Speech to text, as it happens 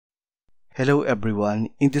Hello everyone,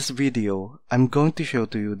 in this video, I'm going to show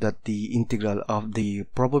to you that the integral of the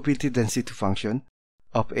probability density function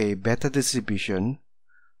of a beta distribution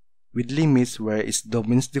with limits where its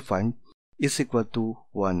domain is defined is equal to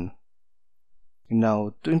 1.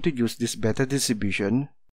 Now, to introduce this beta distribution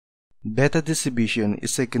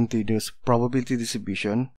is a continuous probability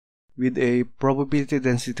distribution with a probability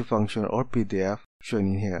density function or PDF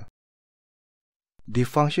shown in here. The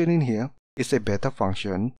function in here is a beta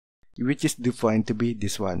function which is defined to be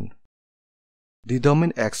this one. The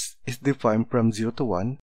domain X is defined from 0 to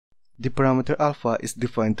 1, the parameter alpha is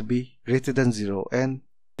defined to be greater than 0, and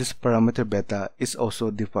this parameter beta is also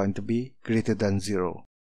defined to be greater than 0.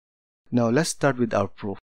 Now let's start with our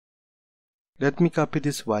proof. Let me copy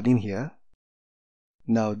this one in here.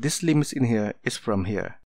 Now this limits in here is from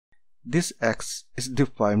here. This X is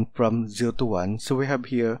defined from 0 to 1, so we have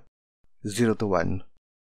here 0 to 1.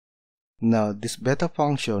 Now this beta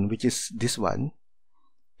function, which is this one,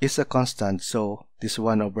 is a constant, so this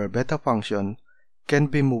 1 over beta function can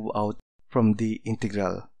be moved out from the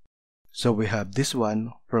integral. So we have this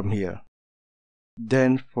one from here.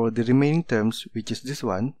 Then for the remaining terms, which is this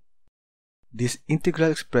one, this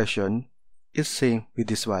integral expression is same with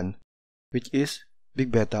this one, which is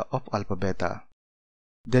big beta of alpha beta.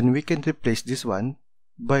 Then we can replace this one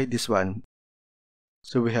by this one.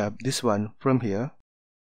 So we have this one from here.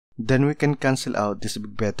 Then we can cancel out this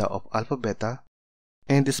big beta of alpha beta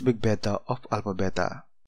and this big beta of alpha beta.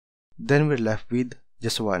 Then we're left with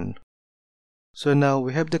just 1. So now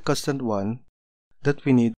we have the constant 1 that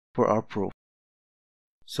we need for our proof.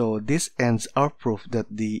 So this ends our proof that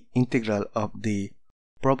the integral of the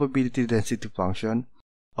probability density function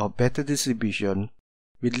of beta distribution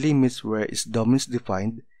with limits where its domain is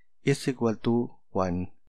defined is equal to 1.